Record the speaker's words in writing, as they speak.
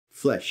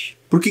Flash.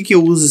 Por que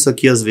eu uso isso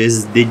aqui às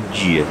vezes de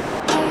dia?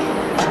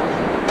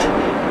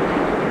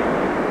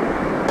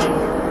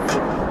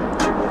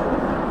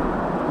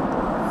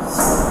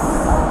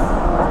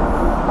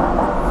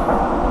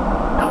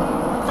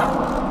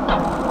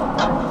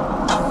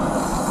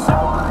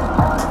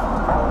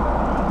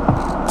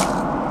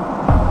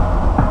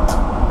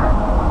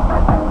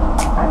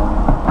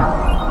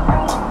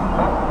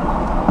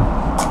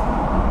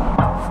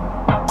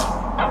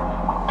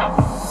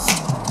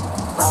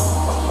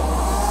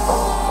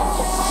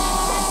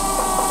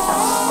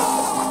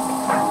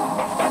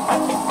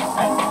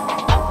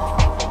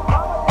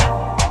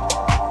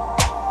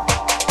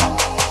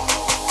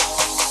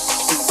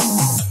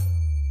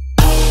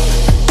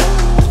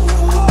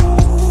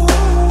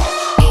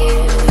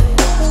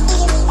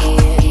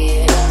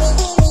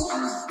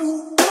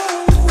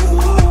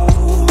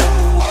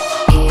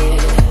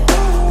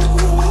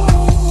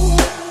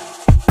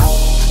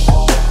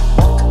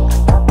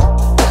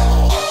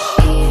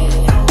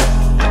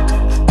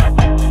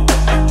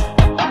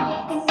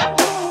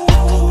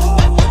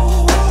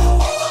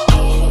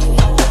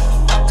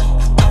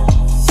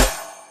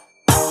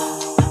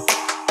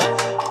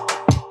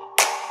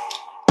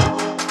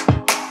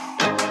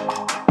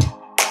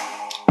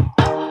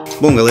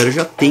 Bom, galera,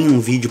 já tem um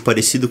vídeo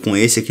parecido com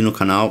esse aqui no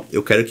canal.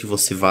 Eu quero que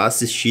você vá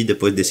assistir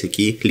depois desse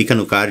aqui. Clica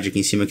no card aqui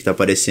em cima que tá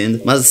aparecendo.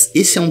 Mas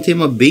esse é um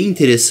tema bem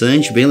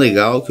interessante, bem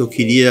legal, que eu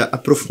queria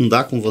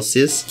aprofundar com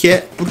vocês, que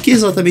é por que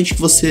exatamente que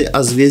você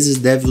às vezes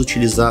deve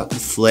utilizar o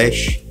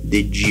flash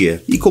de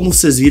dia. E como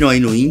vocês viram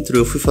aí no intro,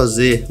 eu fui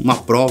fazer uma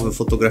prova, eu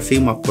fotografei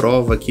uma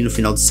prova aqui no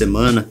final de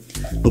semana,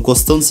 no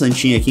Costão de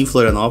Santinho aqui em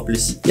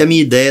Florianópolis. E a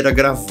minha ideia era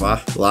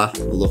gravar lá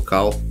no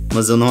local,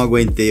 mas eu não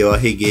aguentei, eu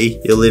arreguei.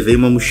 Eu levei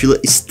uma mochila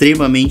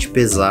extremamente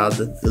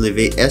pesada, eu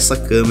levei essa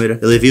câmera,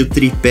 eu levei o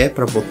tripé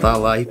pra botar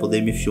lá e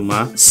poder me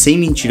filmar. Sem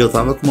mentira, eu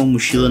tava com uma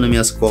mochila nas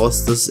minhas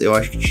costas, eu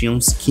acho que tinha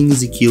uns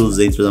 15 quilos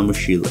dentro da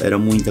mochila, era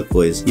muita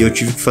coisa. E eu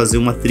tive que fazer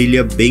uma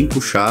trilha bem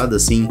puxada,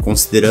 assim,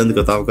 considerando que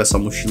eu tava com essa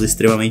mochila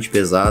extremamente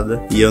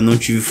pesada, e eu não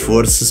tive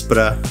forças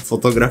pra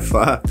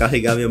fotografar,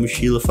 carregar minha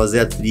mochila, fazer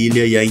a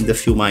trilha e ainda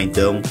filmar.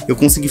 Então, eu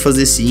consegui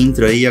fazer esse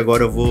intro aí,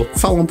 agora eu vou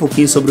falar um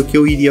pouquinho sobre o que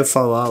eu iria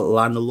falar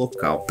lá no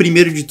local.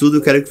 Primeiro de tudo,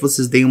 eu quero que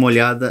vocês deem uma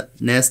olhada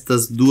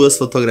nestas duas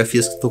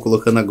fotografias que eu tô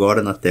colocando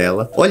agora na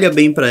tela. Olha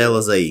bem para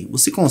elas aí.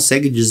 Você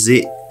consegue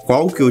dizer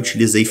qual que eu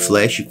utilizei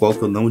flash e qual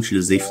que eu não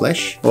utilizei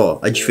flash? Ó,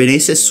 a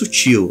diferença é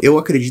sutil. Eu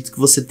acredito que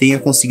você tenha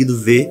conseguido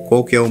ver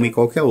qual que é uma e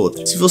qual que é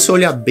outra. Se você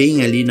olhar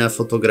bem ali na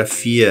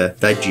fotografia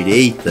da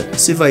direita,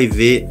 você vai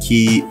ver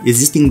que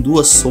existem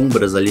duas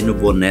sombras ali no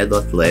boné do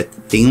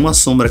atleta. Tem uma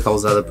sombra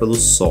causada pelo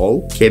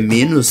sol, que é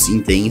menos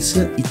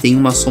intensa, e tem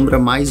uma sombra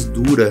mais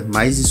dura,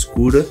 mais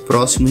escura,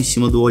 próximo em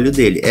cima do olho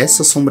dele.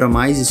 Essa sombra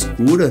mais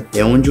escura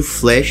é onde o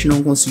flash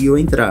não conseguiu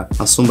entrar.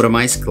 A sombra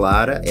mais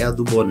clara é a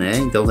do boné,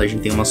 então a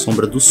gente tem uma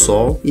sombra do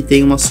sol e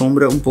tem uma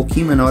sombra um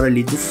pouquinho menor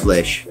ali do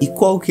flash. E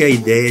qual que é a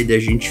ideia de a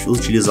gente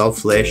utilizar o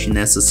flash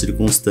nessas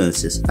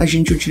circunstâncias? A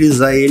gente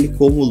utilizar ele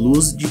como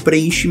luz de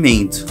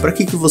preenchimento. Para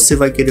que você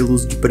vai querer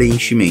luz de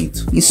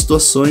preenchimento? Em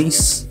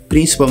situações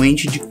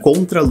principalmente de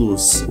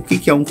contraluz. O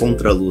que é um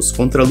contraluz?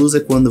 Contraluz é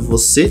quando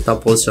você está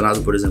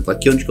posicionado, por exemplo,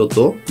 aqui onde que eu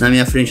tô, na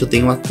minha frente eu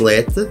tenho um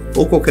atleta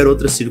ou qualquer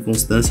outra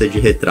circunstância de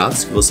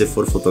retratos que você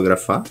for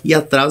fotografar, e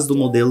atrás do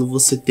modelo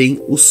você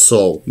tem o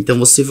sol. Então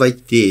você vai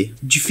ter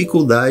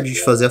dificuldade de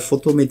fazer a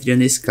fotometria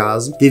nesse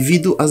caso,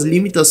 devido às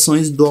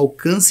limitações do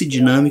alcance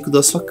dinâmico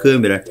da sua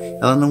câmera.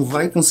 Ela não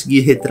vai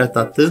conseguir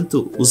retratar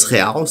tanto os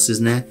realces,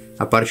 né?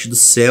 A parte do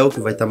céu que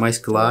vai estar mais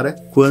clara,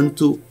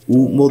 quanto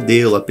o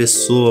modelo, a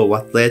pessoa, o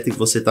atleta que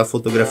você está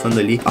fotografando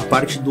ali. A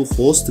parte do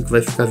rosto que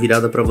vai ficar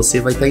virada para você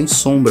vai estar em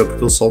sombra,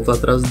 porque o sol está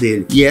atrás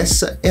dele. E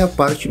essa é a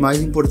parte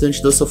mais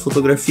importante da sua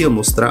fotografia,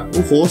 mostrar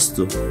o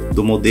rosto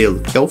do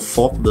modelo, que é o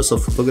foco da sua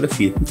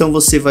fotografia. Então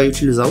você vai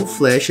utilizar o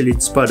flash ali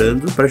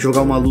disparando para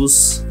jogar uma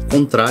luz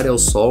contrária ao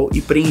sol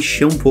e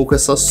preencher um pouco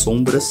essas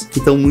sombras que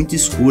estão muito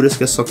escuras,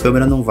 que a sua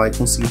câmera não vai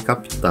conseguir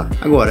captar.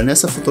 Agora,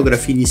 nessa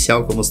fotografia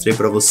inicial que eu mostrei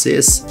para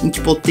vocês, em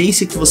que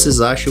potência que vocês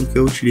acham que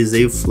eu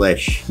utilizei o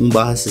flash?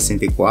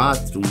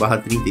 1/64,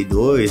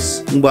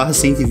 1/32,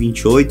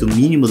 1/128, o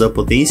mínimo da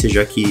potência,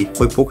 já que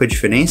foi pouca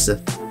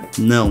diferença?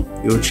 Não,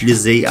 eu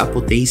utilizei a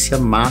potência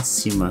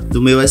máxima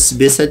do meu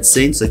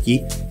SB700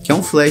 aqui, que é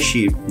um flash,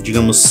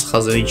 digamos,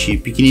 razoavelmente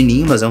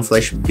pequenininho, mas é um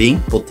flash bem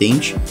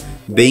potente,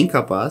 bem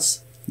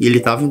capaz. E ele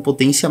estava em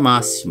potência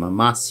máxima.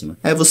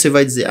 Aí você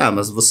vai dizer, ah,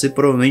 mas você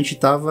provavelmente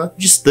estava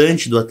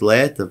distante do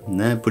atleta,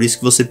 né? Por isso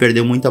que você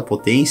perdeu muita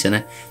potência,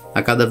 né?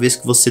 A cada vez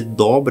que você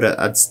dobra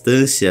a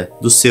distância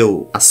do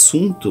seu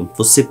assunto,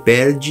 você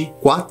perde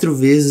 4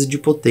 vezes de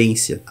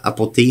potência. A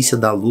potência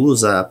da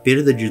luz, a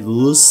perda de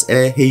luz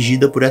é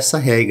regida por essa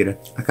regra.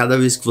 A cada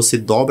vez que você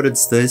dobra a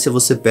distância,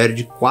 você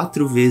perde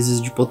 4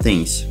 vezes de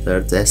potência,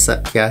 certo? Essa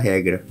que é a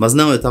regra. Mas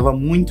não, eu estava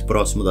muito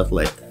próximo do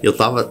atleta. Eu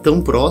estava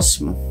tão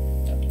próximo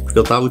porque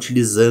eu estava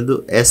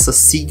utilizando essa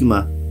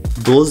Sigma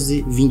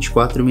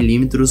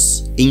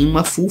 12-24mm em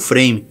uma full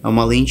frame. É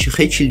uma lente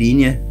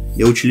retilínea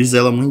Eu utilizo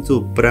ela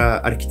muito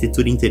para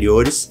arquitetura e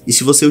interiores. E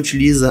se você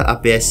utiliza a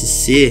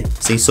PSC,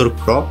 sensor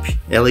crop,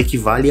 ela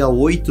equivale a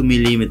 8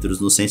 milímetros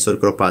no sensor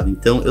cropado.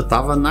 Então eu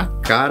tava na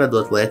cara do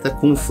atleta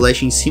com o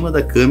flash em cima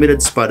da câmera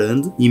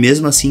disparando, e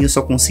mesmo assim eu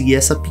só consegui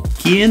essa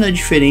pequena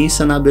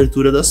diferença na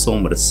abertura das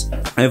sombras.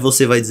 Aí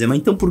você vai dizer, mas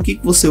então por que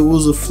você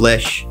usa o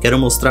flash? Quero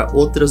mostrar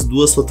outras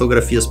duas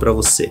fotografias para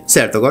você.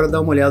 Certo, agora dá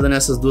uma olhada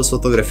nessas duas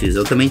fotografias.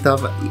 Eu também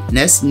tava,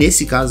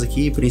 nesse caso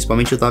aqui,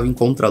 principalmente eu tava em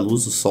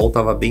contraluz, o sol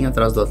tava bem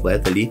atrás do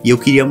atleta ali, e eu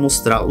queria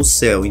mostrar o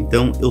céu.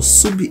 Então eu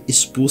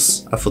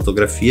subexpus a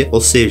fotografia,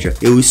 ou seja,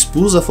 eu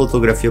expus a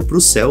fotografia para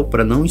o céu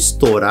para não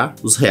estourar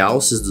os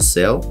realces do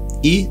céu,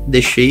 e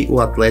deixei o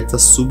atleta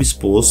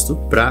subexposto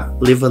para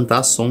levantar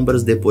as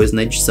sombras depois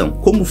na edição.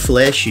 Como o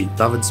flash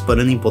estava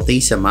disparando em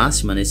potência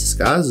máxima nesses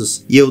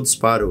casos, e eu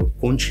disparo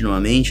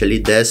continuamente ali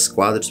 10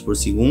 quadros por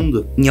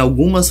segundo, em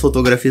algumas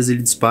fotografias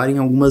ele dispara, em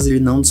algumas ele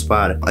não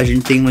dispara. A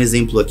gente tem um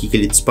exemplo aqui que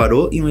ele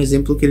disparou e um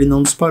exemplo que ele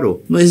não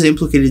disparou. No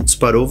exemplo que ele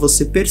disparou,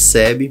 você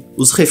percebe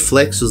os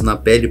reflexos na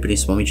pele,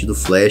 principalmente do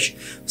flash.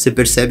 Você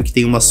percebe que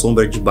tem uma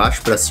sombra de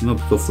baixo para cima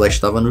porque o flash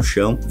estava no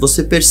chão.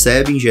 Você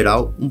percebe em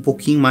geral um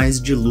pouquinho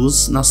mais de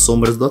luz nas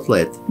sombras do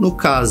atleta. No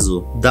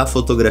caso da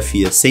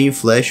fotografia sem o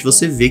flash,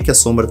 você vê que a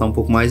sombra está um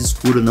pouco mais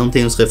escura, não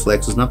tem os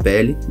reflexos na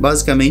pele.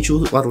 Basicamente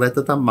o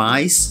atleta está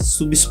mais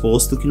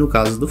subexposto que no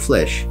caso do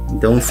flash.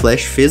 Então o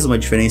flash fez uma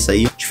diferença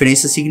aí,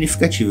 diferença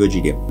significativa, eu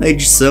diria. Na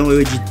edição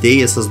eu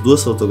editei essas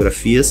duas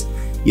fotografias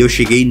e eu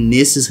cheguei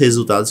nesses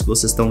resultados que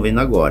vocês estão vendo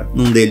agora.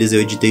 Num deles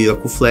eu editei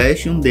com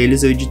flash e um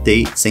deles eu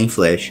editei sem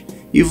flash.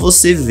 E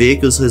você vê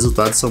que os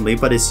resultados são bem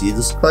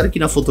parecidos. Claro que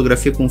na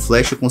fotografia com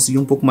flash eu consegui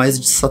um pouco mais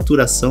de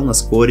saturação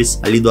nas cores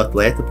ali do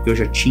atleta, porque eu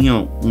já tinha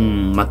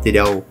um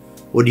material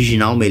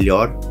original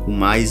melhor, com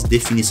mais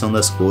definição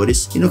das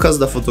cores. E no caso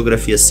da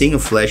fotografia sem o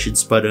flash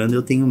disparando,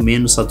 eu tenho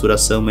menos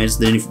saturação, menos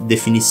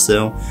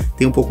definição,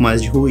 tem um pouco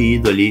mais de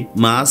ruído ali,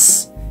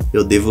 mas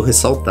eu devo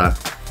ressaltar,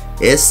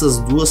 essas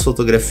duas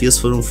fotografias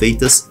foram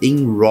feitas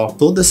em RAW.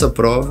 Toda essa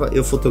prova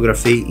eu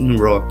fotografei em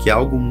RAW, que é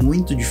algo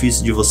muito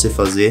difícil de você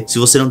fazer se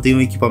você não tem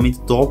um equipamento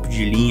top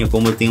de linha,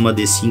 como eu tenho uma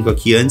D5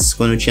 aqui. Antes,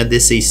 quando eu tinha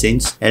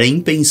D600, era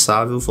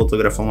impensável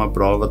fotografar uma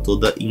prova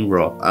toda em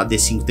RAW. A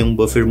D5 tem um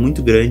buffer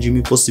muito grande e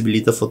me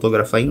possibilita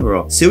fotografar em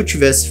RAW. Se eu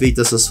tivesse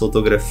feito essas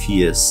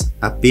fotografias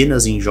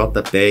apenas em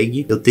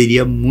JPEG, eu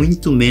teria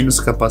muito menos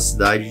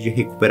capacidade de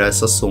recuperar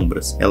essas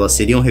sombras. Elas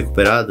seriam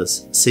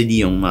recuperadas?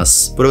 Seriam,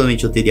 mas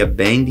provavelmente eu teria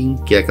banding,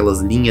 que é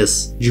aquelas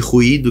linhas de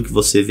ruído que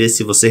você vê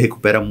se você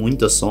recupera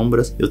muito as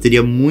sombras. Eu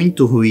teria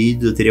muito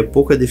ruído, eu teria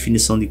pouca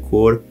definição de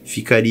cor,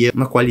 ficaria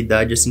uma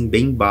qualidade assim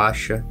bem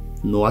baixa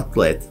no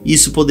atleta.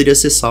 Isso poderia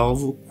ser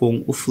salvo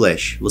com o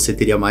flash. Você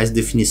teria mais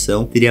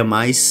definição, teria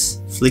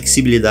mais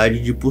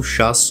flexibilidade de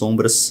puxar as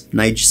sombras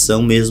na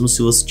edição, mesmo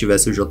se você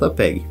tivesse o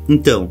JPEG.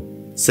 Então,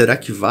 será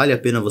que vale a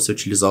pena você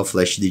utilizar o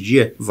flash de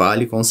dia?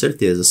 Vale, com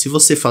certeza. Se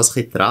você faz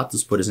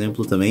retratos, por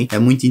exemplo, também é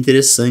muito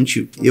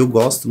interessante. Eu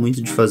gosto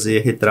muito de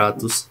fazer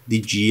retratos de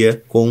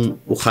dia com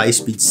o High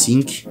Speed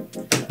Sync.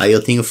 Aí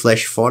eu tenho o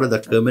flash fora da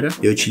câmera.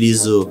 Eu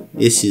utilizo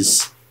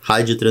esses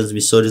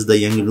radiotransmissores da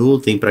Yangnu,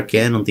 tem para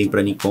Canon, tem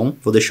para Nikon.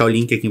 Vou deixar o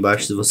link aqui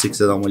embaixo se você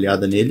quiser dar uma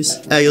olhada neles.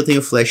 Aí eu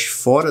tenho flash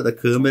fora da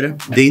câmera,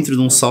 dentro de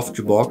um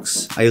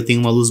softbox. Aí eu tenho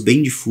uma luz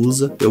bem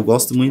difusa. Eu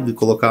gosto muito de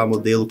colocar o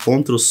modelo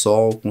contra o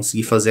sol,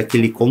 conseguir fazer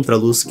aquele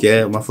contraluz que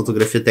é uma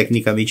fotografia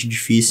tecnicamente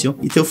difícil,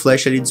 e ter o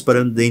flash ali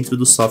disparando dentro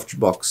do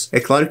softbox. É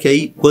claro que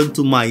aí,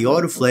 quanto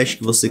maior o flash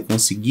que você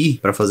conseguir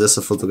para fazer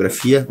essa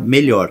fotografia,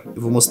 melhor.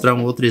 Eu vou mostrar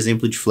um outro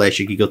exemplo de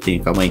flash aqui que eu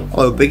tenho, calma aí.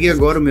 Ó, eu peguei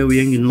agora o meu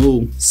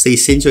Yangnu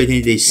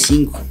 685.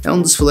 É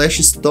um dos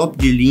flashes top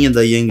de linha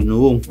da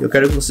Yangnu. Eu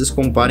quero que vocês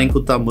comparem com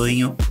o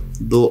tamanho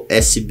do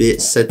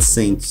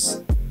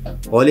SB700.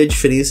 Olha a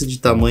diferença de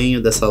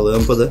tamanho dessa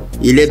lâmpada.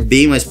 Ele é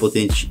bem mais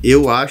potente.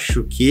 Eu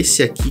acho que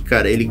esse aqui,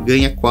 cara, ele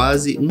ganha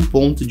quase um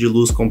ponto de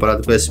luz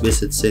comparado com o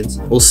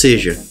SB700. Ou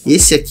seja,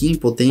 esse aqui em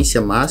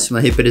potência máxima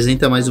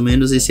representa mais ou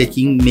menos esse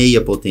aqui em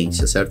meia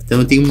potência, certo? Então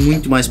eu tenho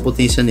muito mais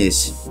potência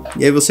nesse.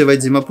 E aí você vai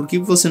dizer, mas por que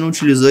você não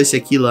utilizou esse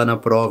aqui lá na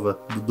prova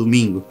do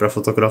domingo para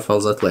fotografar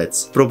os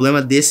atletas? O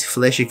problema desse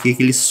flash aqui é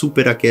que ele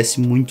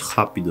superaquece muito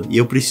rápido. E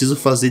eu preciso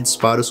fazer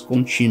disparos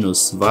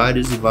contínuos,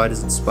 vários e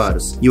vários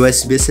disparos. E o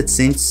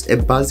SB700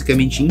 é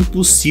basicamente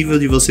impossível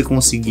de você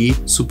conseguir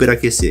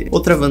superaquecer.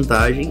 Outra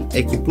vantagem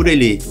é que por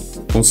ele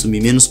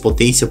consumir menos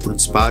potência por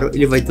disparo,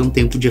 ele vai ter um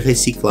tempo de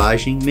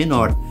reciclagem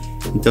menor.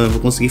 Então eu vou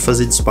conseguir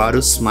fazer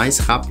disparos mais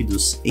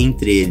rápidos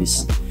entre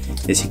eles.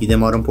 Esse aqui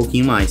demora um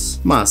pouquinho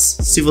mais. Mas,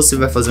 se você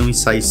vai fazer um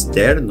ensaio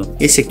externo,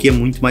 esse aqui é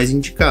muito mais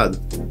indicado.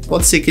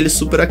 Pode ser que ele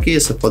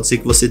superaqueça, pode ser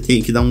que você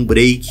tenha que dar um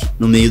break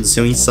no meio do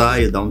seu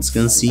ensaio, dar um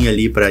descansinho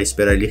ali para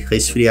esperar ele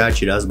resfriar,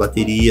 tirar as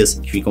baterias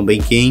que ficam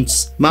bem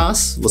quentes.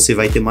 Mas, você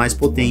vai ter mais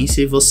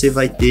potência e você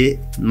vai ter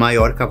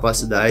maior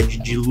capacidade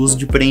de luz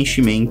de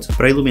preenchimento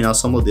para iluminar o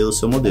seu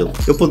modelo.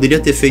 Eu poderia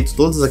ter feito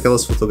todas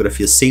aquelas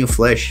fotografias sem o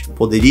flash?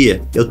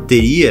 Poderia. Eu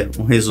teria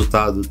um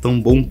resultado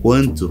tão bom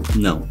quanto?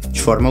 Não,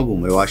 de forma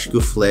alguma. Eu acho que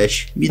o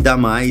flash me dá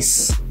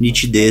mais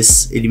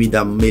nitidez, ele me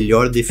dá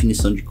melhor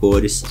definição de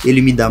cores,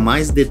 ele me dá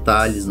mais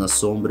detalhes nas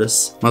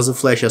sombras, mas o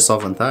flash é só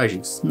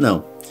vantagens?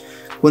 Não.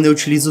 Quando eu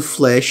utilizo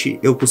flash,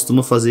 eu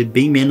costumo fazer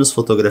bem menos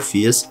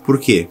fotografias. Por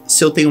quê?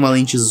 Se eu tenho uma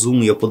lente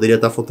zoom e eu poderia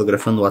estar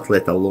fotografando o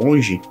atleta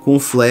longe, com o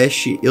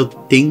flash eu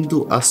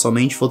tendo a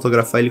somente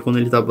fotografar ele quando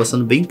ele está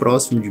passando bem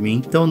próximo de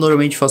mim. Então eu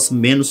normalmente faço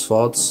menos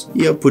fotos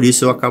e por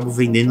isso eu acabo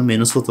vendendo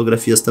menos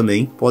fotografias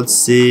também. Pode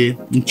ser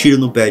um tiro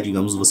no pé,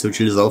 digamos, você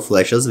utilizar o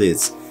flash às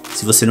vezes,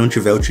 se você não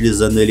estiver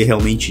utilizando ele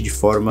realmente de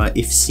forma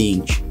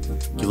eficiente,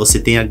 que você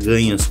tenha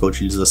ganhos com a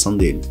utilização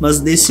dele.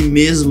 Mas nesse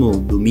mesmo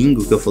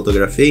domingo que eu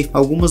fotografei,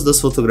 algumas das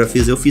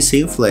fotografias eu fiz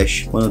sem o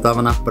flash. Quando eu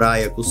tava na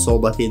praia com o sol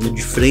batendo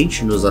de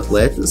frente nos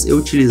atletas, eu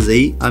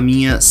utilizei a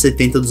minha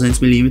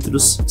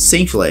 70-200mm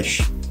sem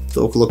flash.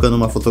 Tô colocando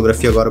uma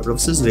fotografia agora para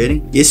vocês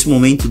verem. Esse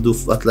momento do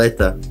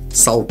atleta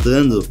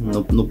saltando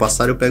no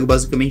passar eu pego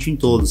basicamente em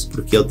todos,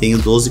 porque eu tenho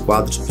 12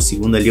 quadros por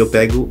segundo ali. Eu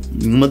pego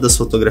em uma das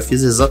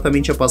fotografias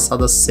exatamente a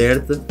passada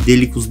certa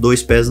dele com os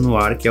dois pés no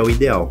ar, que é o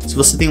ideal. Se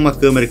você tem uma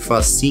câmera que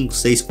faz 5,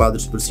 6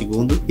 quadros por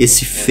segundo,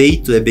 esse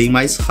efeito é bem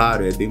mais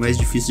raro, é bem mais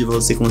difícil de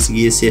você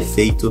conseguir esse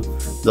efeito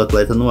do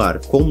atleta no ar.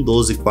 Com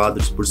 12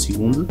 quadros por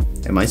segundo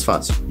é mais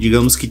fácil.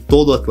 Digamos que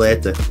todo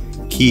atleta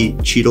que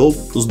tirou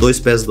os dois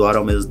pés do ar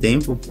ao mesmo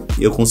tempo,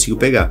 eu consigo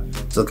pegar.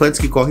 Os atletas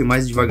que correm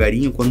mais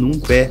devagarinho, quando um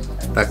pé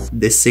tá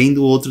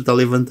descendo, o outro tá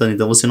levantando,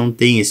 então você não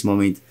tem esse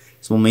momento.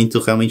 Esse momento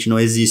realmente não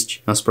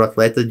existe. Mas para o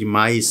atleta de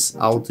mais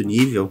alto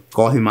nível,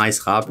 corre mais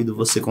rápido,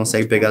 você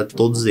consegue pegar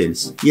todos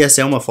eles. E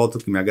essa é uma foto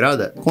que me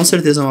agrada? Com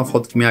certeza é uma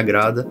foto que me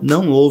agrada.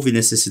 Não houve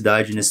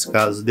necessidade nesse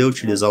caso de eu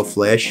utilizar o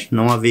flash.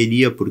 Não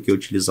haveria por que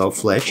utilizar o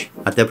flash.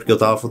 Até porque eu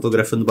estava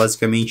fotografando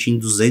basicamente em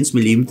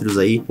 200mm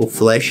aí. O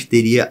flash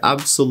teria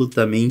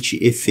absolutamente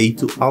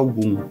efeito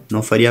algum.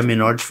 Não faria a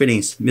menor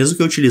diferença. Mesmo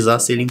que eu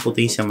utilizasse ele em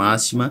potência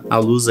máxima, a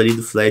luz ali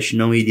do flash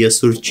não iria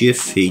surtir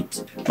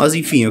efeito. Mas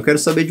enfim, eu quero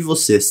saber de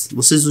vocês.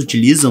 Vocês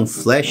utilizam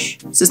flash?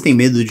 Vocês têm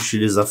medo de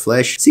utilizar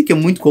flash? Sei que é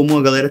muito comum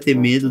a galera ter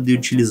medo de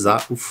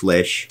utilizar o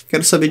flash.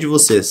 Quero saber de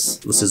vocês.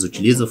 Vocês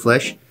utilizam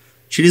flash?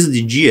 Utiliza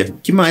de dia?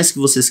 O que mais que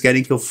vocês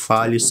querem que eu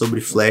fale sobre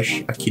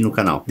flash aqui no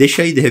canal?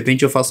 Deixa aí, de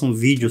repente eu faço um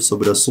vídeo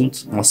sobre o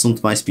assunto, um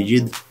assunto mais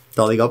pedido.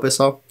 Tá legal,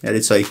 pessoal? Era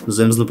isso aí. Nos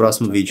vemos no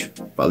próximo vídeo.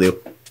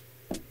 Valeu!